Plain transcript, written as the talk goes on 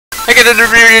Okay,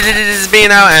 this is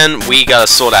being out, and we gotta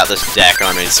sort out this deck.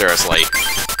 I mean, seriously.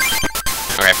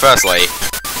 Okay, firstly.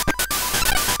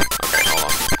 Okay, hold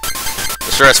on.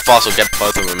 The stress fossil, get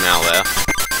both of them now there.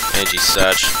 Energy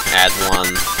search, add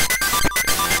one,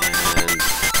 and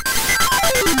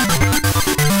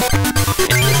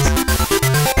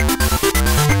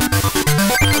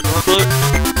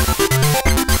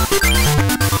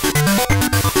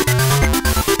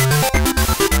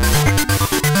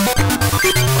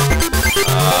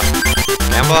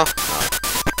Gambler?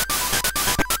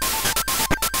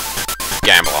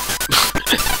 Gambler.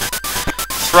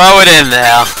 Throw it in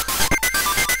there.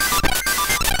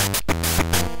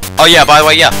 Oh yeah, by the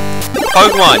way, yeah.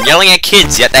 Pokemon yelling at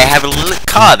kids, yet they have a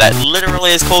card that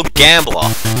literally is called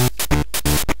Gambler.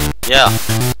 Yeah.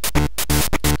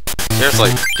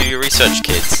 Seriously, do your research,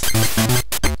 kids.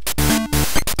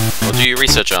 Or do your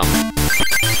research,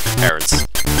 parents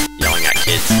yelling at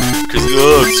kids. Because,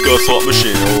 it's got a thought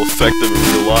machine, it will affect them in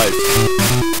real life.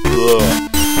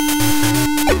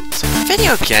 So,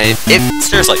 video game,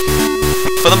 seriously,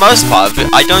 for the most part,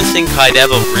 I don't think I'd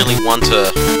ever really want to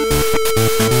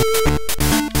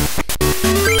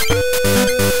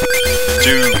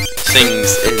do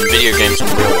things in video games in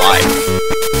real life,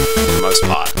 for the most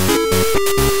part.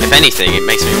 If anything, it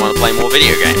makes me want to play more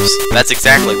video games. That's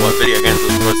exactly what video games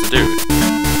are supposed to do.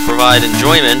 Provide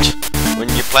enjoyment when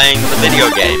you're playing the video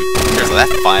game. Seriously, that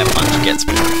fire punch gets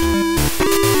me.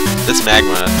 This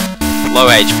magma, low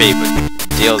HP, but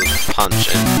deals a punch,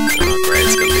 and oh great,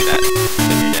 it's gonna be that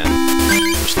thing again.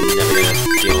 I'm just never gonna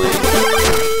deal any.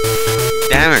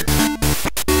 Damn it!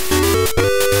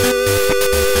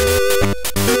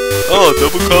 Oh,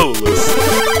 double colorless.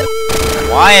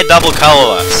 Why a double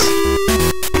colorless?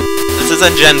 This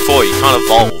isn't Gen 4, you can't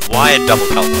evolve. Why a double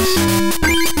colorless?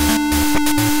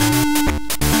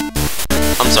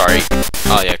 I'm sorry.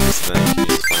 Oh yeah, because then you can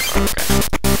use the flamethrower, okay.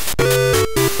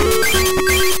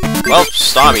 Well,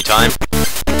 Starmie time.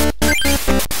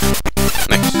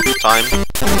 Next time.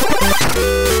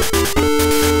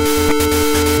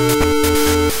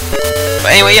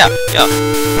 But anyway, yeah.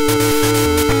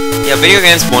 Yeah, video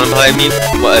games want to play me.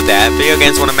 Video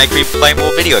games want to make me play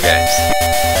more video games.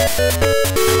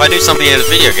 If I do something in a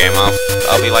video game,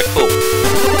 I'll be like, cool,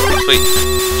 sweet,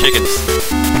 chickens.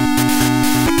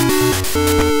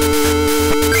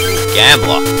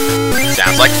 Gambler.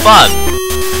 Sounds like fun.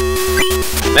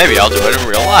 Maybe I'll do it in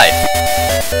real life.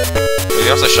 But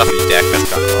you also shuffle your deck. That's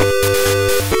kind of fun.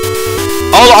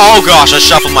 Oh gosh! I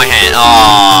shuffled my hand.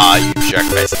 Ah, you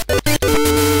jerkface.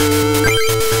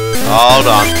 Hold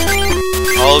on.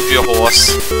 Hold your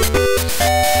horse.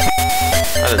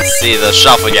 I didn't see the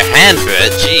shuffle your hand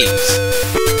bit. Jeez.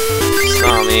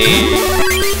 Stormy.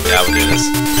 Yeah, we'll do this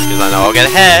because I know I'll get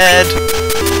ahead.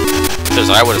 Because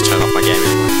I would have turned off my game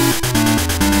anyway.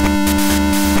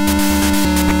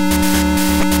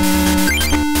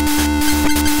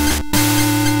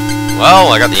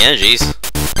 Well, I got the energies.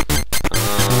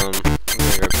 I'm gonna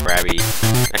go Krabby.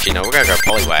 Actually, no, we're gonna go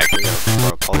Poliwag. We're gonna throw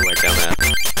a Poliwag down there.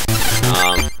 I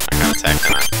can't attack,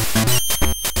 can I?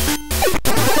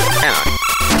 Can I?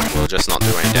 We'll just not do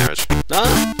any damage. No?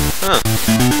 Huh.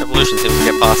 Evolution seems to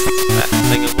get past that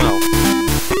thing as well.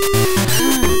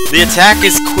 The attack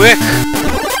is quick!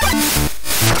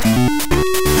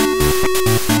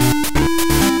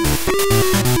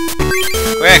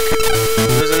 Quick!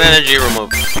 There's an energy removal.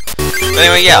 But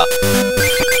anyway, yeah.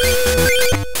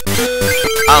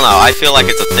 I don't know, I feel like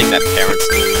it's a thing that parents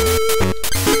do.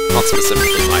 Not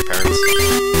specifically my parents,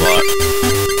 but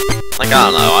like, I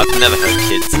don't know, I've never heard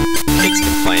kids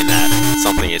complain that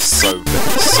something is so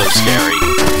scary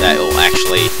that it'll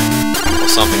actually, or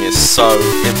something is so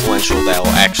influential that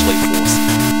it'll actually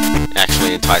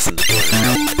entice them to do it in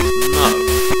real life.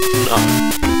 No.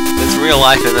 There's real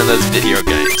life and then there's video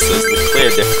games. There's the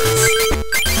clear difference.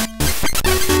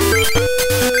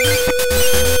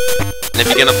 And if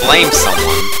you're gonna blame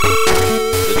someone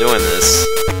for doing this,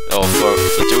 or for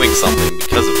doing something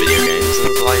because of video games,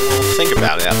 it's like, well, think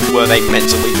about it. Were they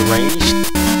mentally deranged?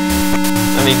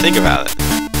 I mean, think about it.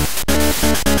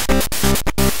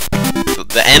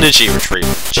 The energy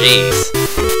retrieval, jeez.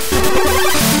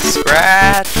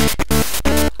 Scratch!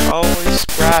 Always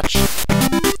scratch.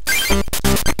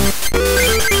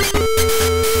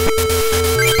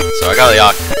 So I got the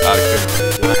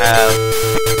Articuno. Do I have...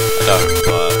 I don't,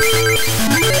 but...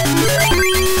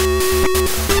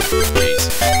 Jeez.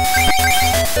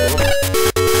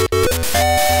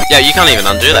 Yeah, you can't even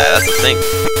undo that, that's the thing.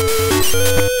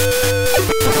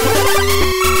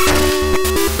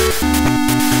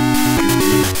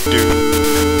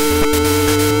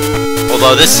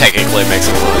 Although this technically makes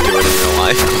me want to do it in real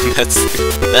life.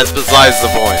 That's besides the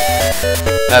point.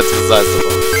 That's besides the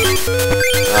point.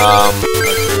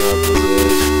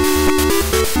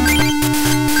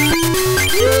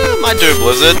 Yeah, might do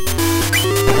Blizzard.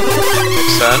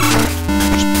 Next turn.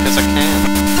 Just because I can.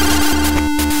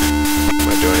 Am I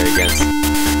doing it against?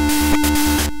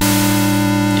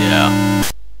 Yeah.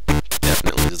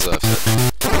 Definitely deserves it.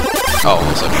 Oh,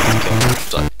 also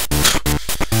kill.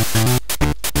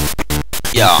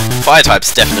 Yeah, fire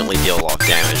types definitely deal a lot of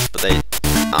damage, but they,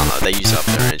 I don't know, they use up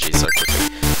their energy so quickly.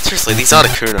 Seriously, these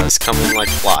Articunos come in like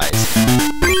flies.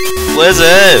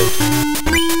 Blizzard!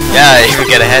 Yeah, you can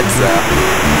get a heads there.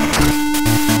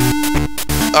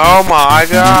 Oh my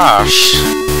gosh!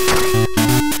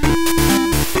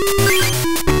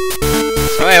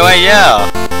 So anyway, yeah,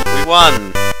 we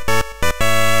won!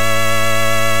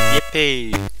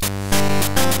 Yippee!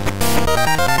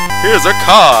 Here's a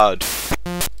card!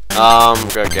 We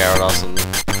got Gyarados and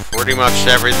pretty much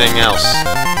everything else.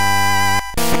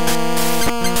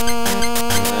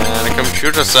 And a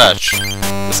computer search.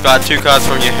 Discard 2 cards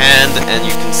from your hand, and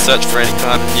you can search for any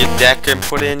card in your deck and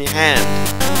put it in your hand.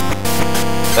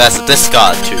 That's a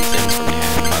discard 2 things from your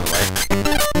hand, by the way.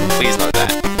 Please note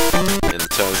that in the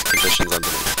terms and conditions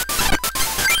underneath.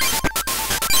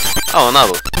 Oh,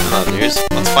 another news.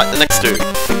 Let's fight the next dude.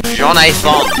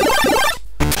 Jonathan.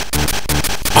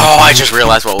 Oh, I just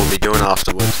realized what we'll be doing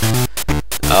afterwards.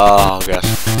 Oh gosh.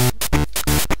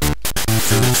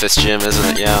 This is the 5th gym, isn't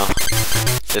it? Yeah.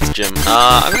 5th gym.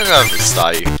 I'm gonna go with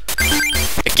Staryu.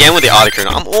 Again with the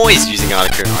Articuno. I'm always using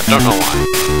Articuno. I don't know why.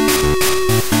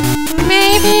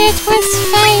 Maybe it was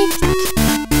fate.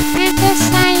 I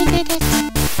decided it.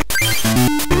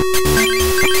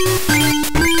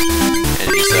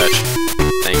 Energy search.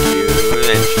 Thank you.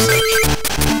 Energy search.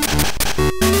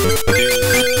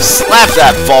 Slap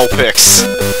that Vulpix!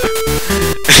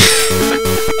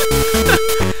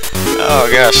 Oh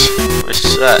gosh, my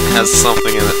shirt has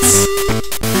something in it.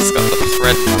 It's got the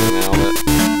thread coming out of it.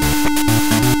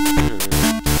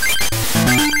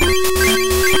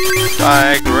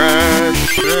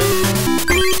 Digression.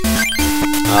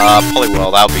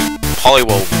 Poliwhirl, that'll be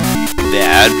Poliwhirl.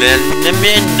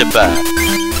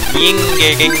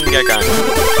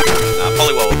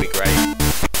 Poliwhirl would be great.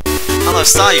 Oh no,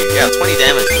 Staryu, yeah, 20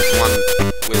 damage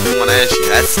with one energy.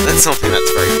 That's something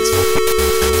that's very useful.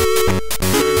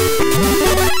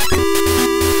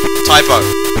 Typo.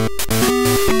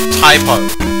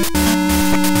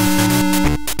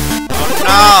 Oh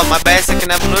no, my basic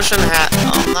and evolution hat.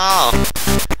 Oh no.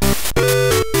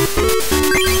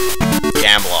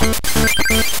 Gambler.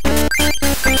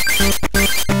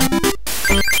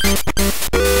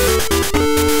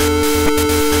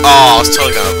 Oh, I was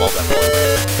totally gonna evolve that Poliwhirl.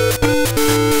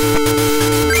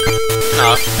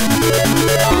 No.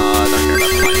 Don't care about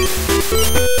the fight.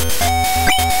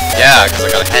 Yeah, because I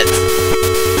got a head.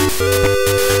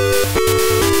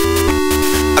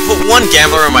 I put one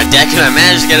Gambler in my deck and I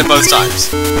managed to get it both times.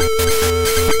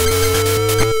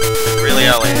 Really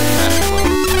early.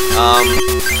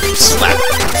 Slap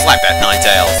that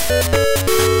Ninetales.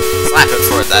 Slap it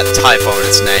for that typo in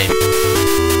its name.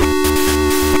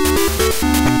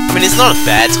 I mean, it's not a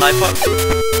bad typo.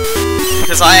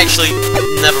 Because I actually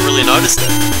never really noticed it.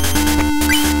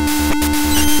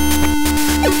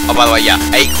 Oh, by the way, yeah,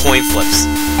 8 coin flips.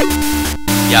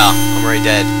 Yeah, I'm already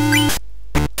dead.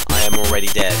 I am already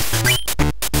dead.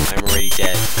 I'm already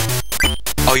dead.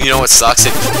 Oh, you know what sucks?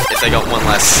 If they got one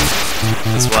less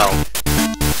as well.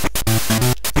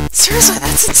 Seriously,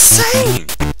 that's insane!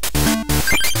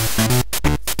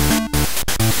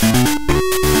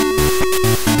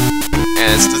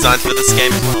 And it's designed for this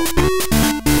game as well.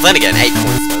 Well, then again, 8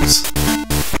 coin flips.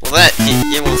 Well, that,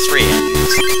 yeah, well, 3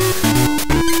 energies.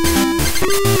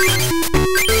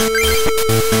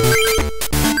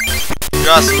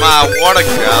 Just my water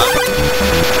gun.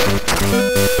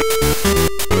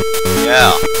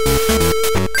 Yeah.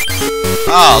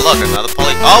 Oh, look, another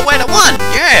poly. Oh, wait, I won!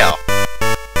 Yeah!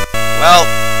 Well,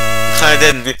 I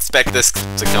didn't expect this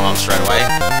to come up straight away.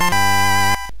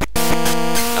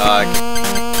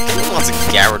 Getting lots of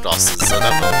Gyaradoses, I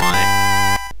don't know why.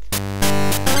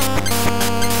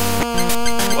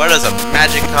 What is a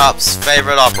Magikarp's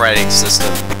favorite operating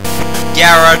system?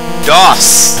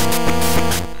 Gyarados!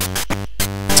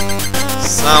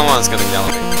 Someone's gonna yell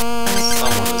at me.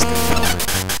 Someone is gonna yell at me.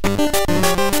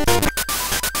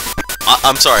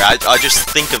 I'm sorry, I just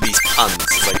think of these puns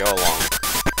as I go along.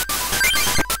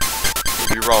 If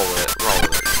you roll with it,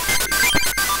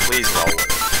 please roll with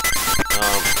it.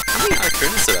 How many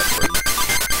Articunos did I put in?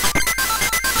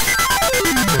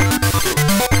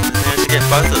 I managed to get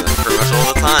both of them pretty much all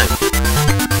the time.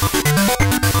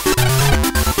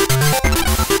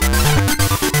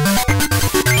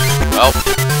 Well,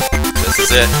 this is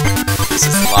it. This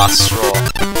is the last straw.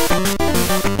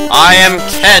 I am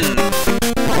Ken!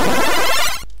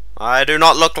 I do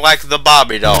not look like the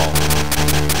Barbie doll.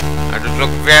 I just look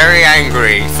very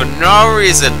angry for no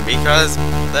reason because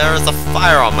there is a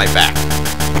fire on my back.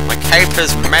 My cape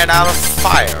is made out of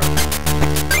fire.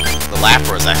 The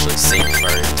Lapras actually seem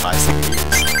very enticing to use.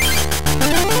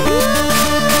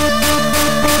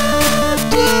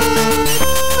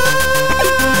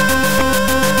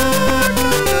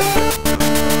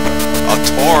 A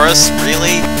Taurus,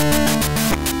 really?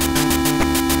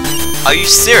 Are you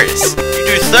serious? You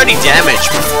do 30 damage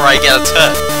before I get a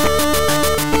turn.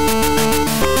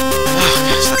 Oh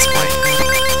gosh, that's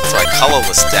why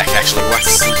colorless deck actually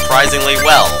works surprisingly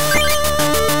well.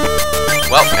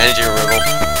 Well, energy removal.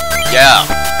 Yeah.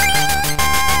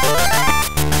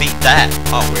 Beat that.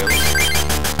 Oh, really?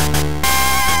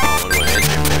 Oh, what do I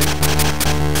energy removal?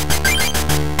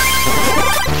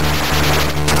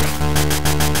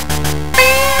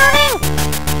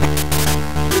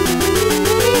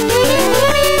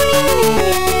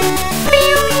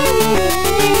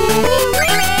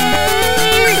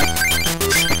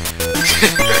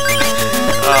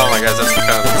 Oh my gosh, that's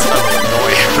kind of totally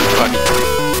annoying everybody.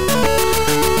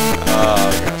 Oh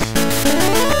gosh.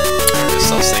 I'm just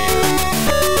stop singing.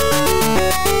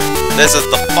 This is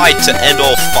the fight to end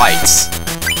all fights.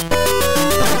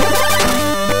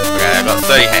 Okay, I've got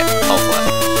 30 health left.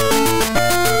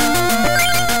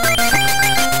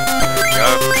 There we go.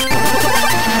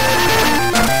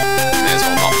 May as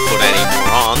well not put any more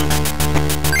on.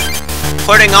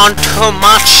 Putting on too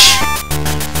much!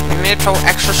 Need to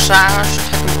exercise,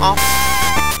 take them off.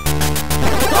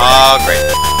 Oh, great.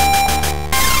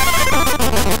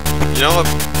 You know what?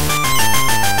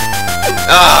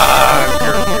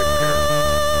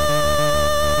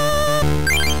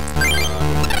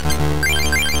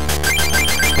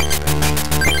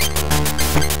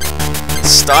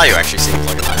 Staryu actually seems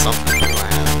like a nice option. What do I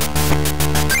have?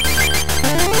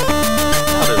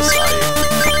 How do Staryu?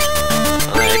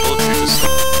 Unable to just...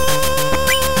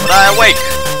 But I awake!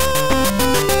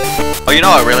 Oh, you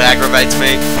know what really aggravates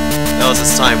me? There was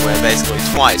this time where basically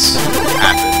twice it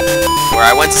happened. Where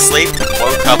I went to sleep,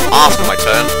 woke up after my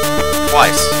turn,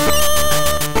 twice.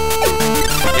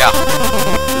 Yeah,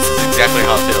 this is exactly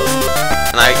how it feels.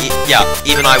 And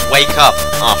even I wake up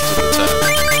after the turn.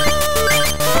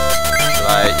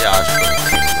 I should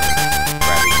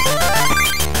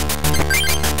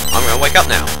I'm gonna wake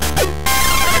up now.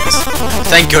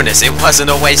 Thank goodness it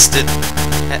wasn't a wasted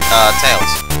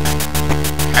Tails.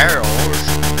 Harold.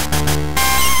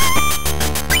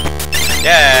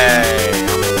 Yay!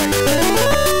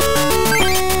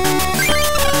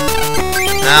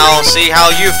 Now see how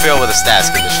you feel with a status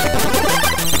condition.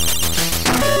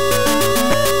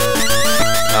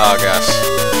 Oh gosh.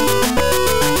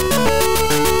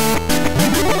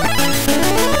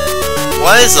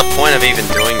 What is the point of even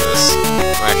doing this?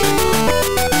 Actually,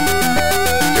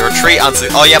 you retreat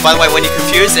oh yeah, by the way, when you're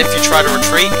confused, if you try to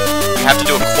retreat, you have to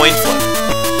do a coin flip.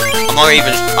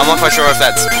 I'm not quite sure if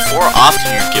that's before or after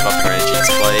you give up your energies,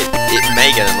 but it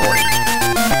may get annoying.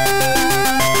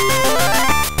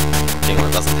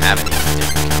 Kinglet doesn't have any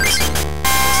different counters,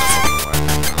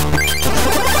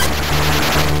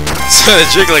 so the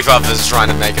Jigglypuff is trying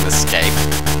to make an escape.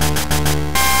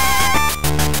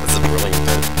 That's a brilliant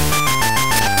bit.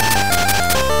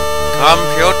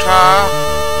 Computer!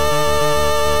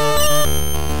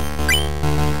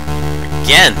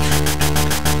 Again!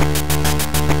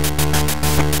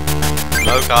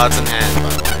 No cards in hand, by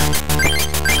the way.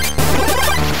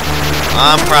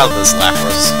 I'm proud of this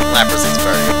Lapras. Lapras is a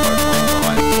very good Pokemon, although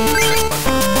I believe this next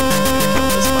Pokemon is probably going to kill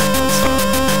this Pokemon, so...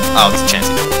 Oh, it's a chance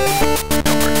you don't worry.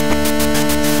 Don't worry.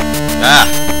 Ah!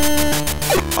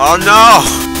 Oh no!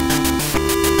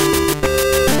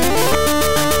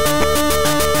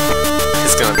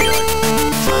 It's gonna be like...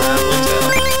 time will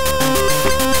tell.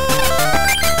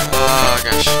 Oh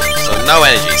gosh. So no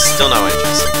energies. Still no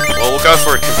energies. Well, we'll go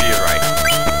for a Confuse Ray.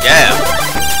 Yeah!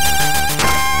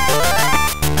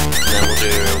 And then we'll do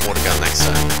Water Gun next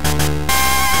turn.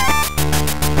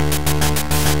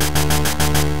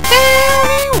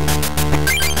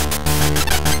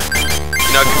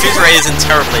 You know, Confuse Ray isn't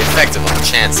terribly effective on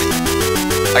Chansey.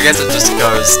 I guess it just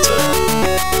goes to...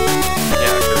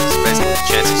 Yeah, because basically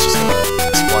Chansey's just gonna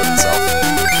explode itself.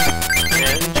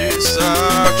 Energy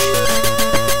Surge!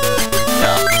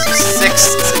 Yeah, so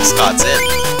six cards in.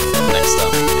 Next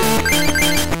up.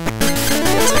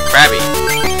 Gets a Krabby.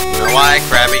 You know why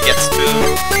Krabby gets to...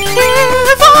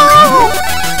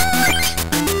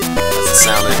 That's the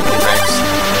sound that he makes.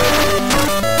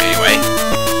 Anyway.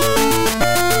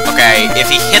 Okay, if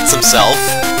he hits himself,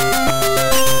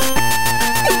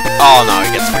 Oh no, he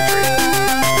gets victory.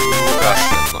 Oh gosh,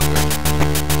 that's not good.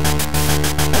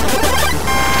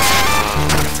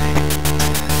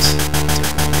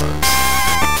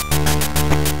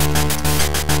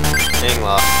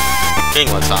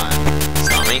 Kingler time.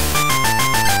 Snummy.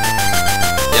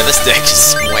 Yeah, this deck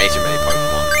is way too many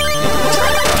Pokemon.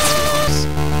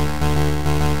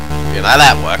 Yeah, now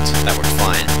that worked. That worked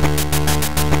fine.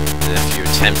 And if you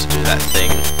attempt to do that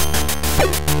thing...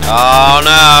 Oh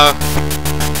no!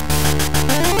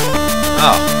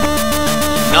 Oh.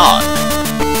 You're not.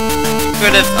 You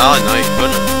could have... Oh no, you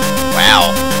couldn't.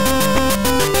 Wow.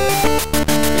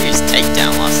 You used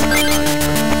takedown last time. No, you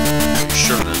couldn't. You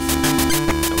shouldn't have.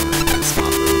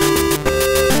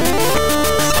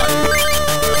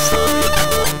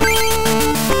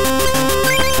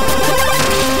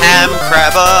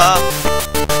 Crabber!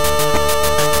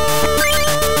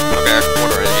 Okay,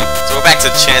 water energy. So we're back to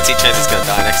Chansey. Chansey's gonna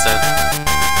die next turn.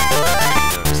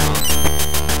 Actually, no, he's not.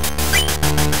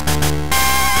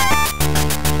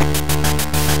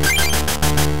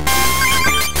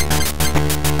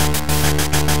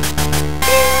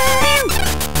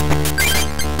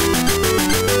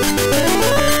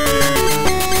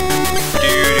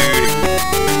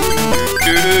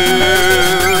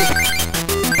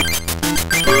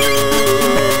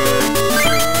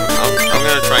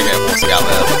 Out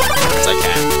there as I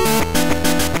can.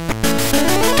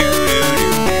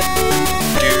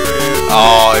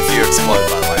 Oh, if you explode,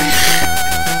 by the way.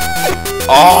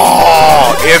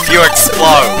 Oh, if you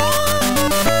explode.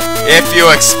 If you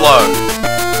explode.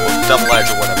 Or double edge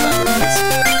or whatever that move is.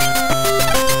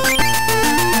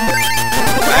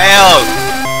 Failed!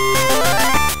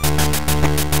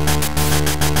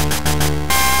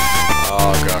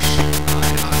 Oh gosh.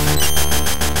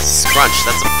 Scrunch,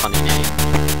 that's a funny name.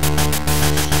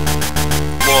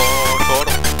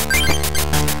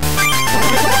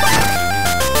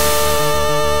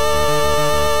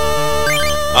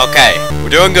 Okay, we're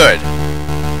doing good.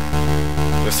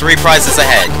 We're 3 prizes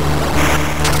ahead.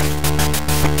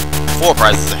 4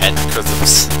 prizes ahead because of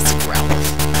it's a Growlithe.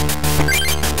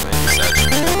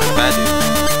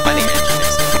 Fighting engine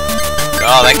next time.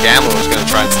 Oh, that gambler was gonna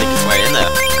try and sneak his way in there.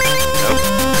 Nope.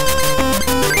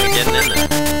 We're getting in there.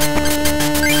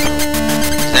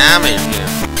 Damn it, yeah.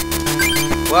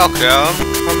 Welcome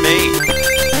from me.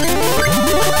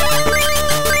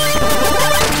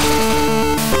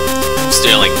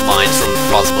 Stealing lines from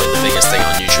possibly the biggest thing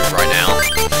on YouTube right now.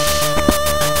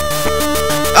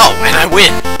 Oh, and I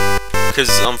win!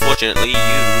 Because, unfortunately, you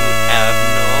have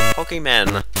no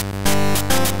Pokemon.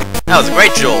 That was a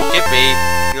great duel. Give me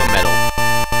your medal.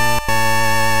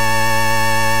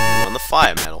 You won the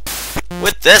fire medal.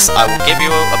 With this, I will give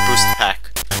you a boost pack.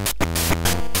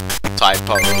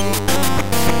 Typo.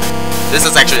 This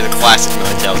is actually the classic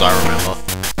Ninetales I remember.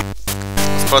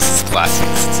 Of course it's classic,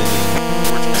 it's in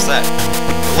the original set.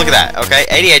 But look at that, okay?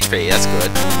 80 HP, that's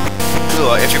good.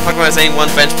 Ooh, if your Pokemon has any one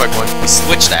bench Pokemon, you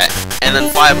switch that, and then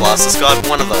Fire Blast, discard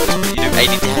one of those, but you do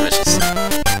 80 damage. It's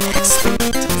excellent.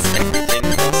 It's everything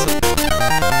awesome.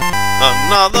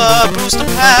 Another booster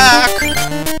pack!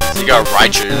 So you got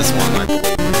Raichu, this one, I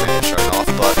believe we may have shown off,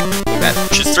 but look at that.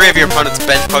 Choose 3 of your opponent's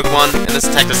bench Pokemon, and this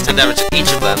attack does 10 damage to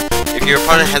each of them. If your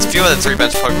opponent has fewer than 3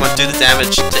 bench Pokemon, do the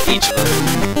damage to each of them.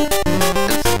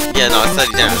 Yeah, no,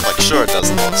 30 damage, like, sure it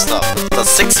does a lot of stuff, but it does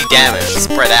 60 damage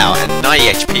spread out, and 90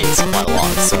 HP is quite a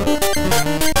lot, so...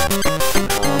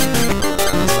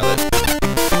 that's about it.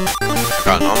 I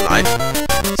got an Omnite.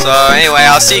 So, anyway,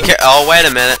 I'll see you oh, wait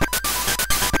a minute.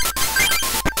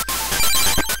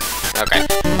 Okay.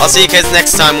 I'll see you kids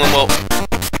next time when we'll...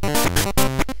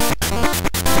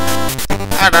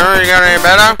 I don't know, you got any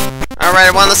better? I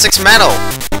already won the 6th medal!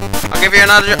 I'll give you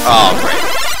another... Oh,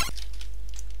 great.